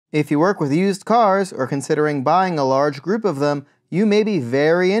If you work with used cars or considering buying a large group of them, you may be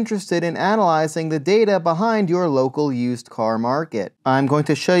very interested in analyzing the data behind your local used car market. I'm going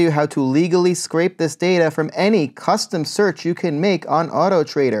to show you how to legally scrape this data from any custom search you can make on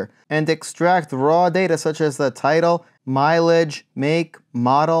Autotrader and extract raw data such as the title, mileage, make,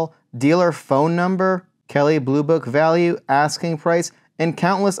 model, dealer phone number, Kelley Blue Book value, asking price, and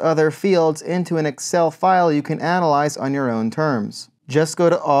countless other fields into an Excel file you can analyze on your own terms. Just go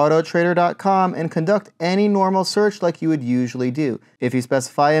to Autotrader.com and conduct any normal search like you would usually do. If you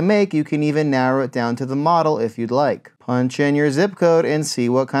specify a make, you can even narrow it down to the model if you'd like. Punch in your zip code and see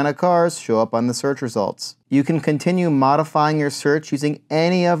what kind of cars show up on the search results. You can continue modifying your search using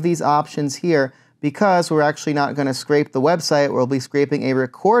any of these options here because we're actually not going to scrape the website. We'll be scraping a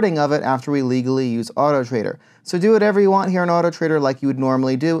recording of it after we legally use Autotrader. So do whatever you want here on Autotrader like you would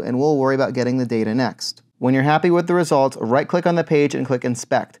normally do, and we'll worry about getting the data next. When you're happy with the results, right-click on the page and click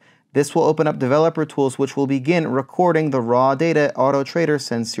Inspect. This will open up developer tools which will begin recording the raw data Autotrader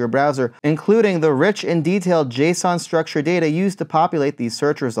sends to your browser, including the rich and detailed JSON structured data used to populate these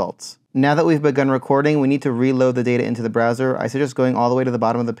search results. Now that we've begun recording, we need to reload the data into the browser. I suggest going all the way to the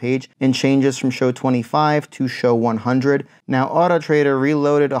bottom of the page and changes from show 25 to show 100. Now Autotrader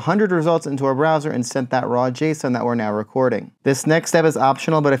reloaded 100 results into our browser and sent that raw JSON that we're now recording. This next step is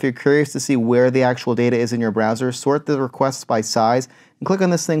optional, but if you're curious to see where the actual data is in your browser, sort the requests by size and click on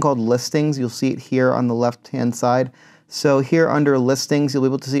this thing called listings. You'll see it here on the left-hand side. So here under listings, you'll be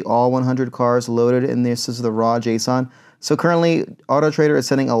able to see all 100 cars loaded, and this is the raw JSON. So currently, Autotrader is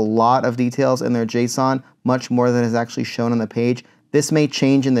sending a lot of details in their JSON, much more than is actually shown on the page. This may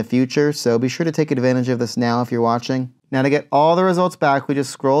change in the future, so be sure to take advantage of this now if you're watching. Now to get all the results back, we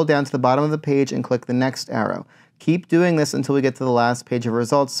just scroll down to the bottom of the page and click the next arrow. Keep doing this until we get to the last page of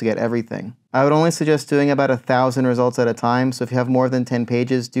results to get everything. I would only suggest doing about 1,000 results at a time, so if you have more than 10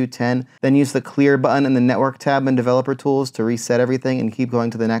 pages, do 10. Then use the clear button in the network tab in developer tools to reset everything and keep going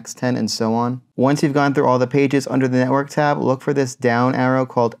to the next 10 and so on. Once you've gone through all the pages under the network tab, look for this down arrow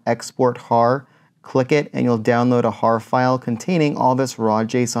called Export HAR. Click it and you'll download a HAR file containing all this raw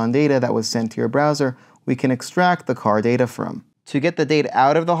JSON data that was sent to your browser we can extract the car data from. To get the data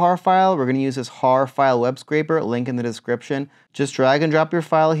out of the HAR file, we're going to use this HAR file web scraper, link in the description. Just drag and drop your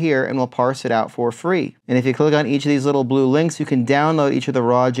file here and we'll parse it out for free. And if you click on each of these little blue links, you can download each of the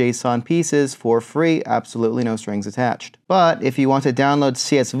raw JSON pieces for free, absolutely no strings attached. But if you want to download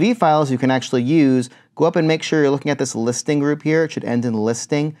CSV files you can actually use, go up and make sure you're looking at this listing group here. It should end in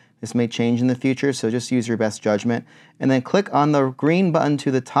listing. This may change in the future, so just use your best judgment. And then click on the green button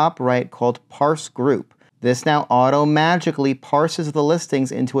to the top right called Parse Group. This now auto-magically parses the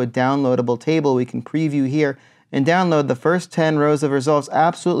listings into a downloadable table we can preview here and download the first 10 rows of results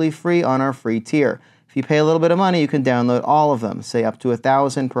absolutely free on our free tier. If you pay a little bit of money, you can download all of them, say up to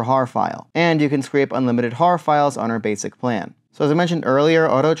 1,000 per HAR file. And you can scrape unlimited HAR files on our basic plan. So as I mentioned earlier,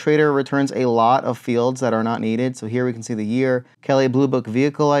 Autotrader returns a lot of fields that are not needed. So here we can see the year, Kelley Blue Book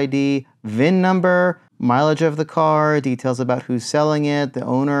vehicle ID, VIN number, mileage of the car, details about who's selling it, the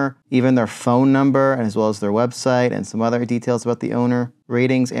owner, even their phone number, as well as their website, and some other details about the owner,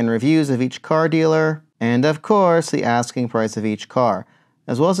 ratings and reviews of each car dealer, and of course, the asking price of each car,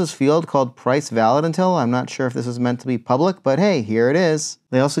 as well as this field called price valid until. I'm not sure if this is meant to be public, but hey, here it is.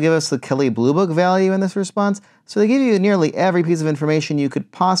 They also give us the Kelley Blue Book value in this response, so they give you nearly every piece of information you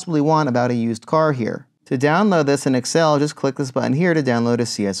could possibly want about a used car here. To download this in Excel, just click this button here to download a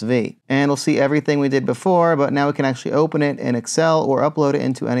CSV. And we'll see everything we did before, but now we can actually open it in Excel or upload it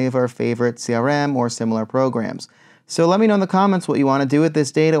into any of our favorite CRM or similar programs. So let me know in the comments what you want to do with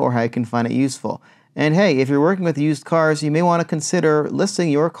this data or how you can find it useful. And hey, if you're working with used cars, you may want to consider listing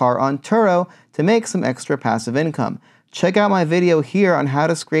your car on Turo to make some extra passive income. Check out my video here on how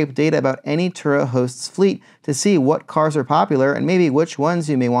to scrape data about any Turo host's fleet to see what cars are popular and maybe which ones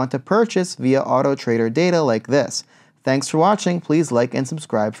you may want to purchase via Autotrader data like this. Thanks for watching. Please like and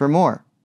subscribe for more.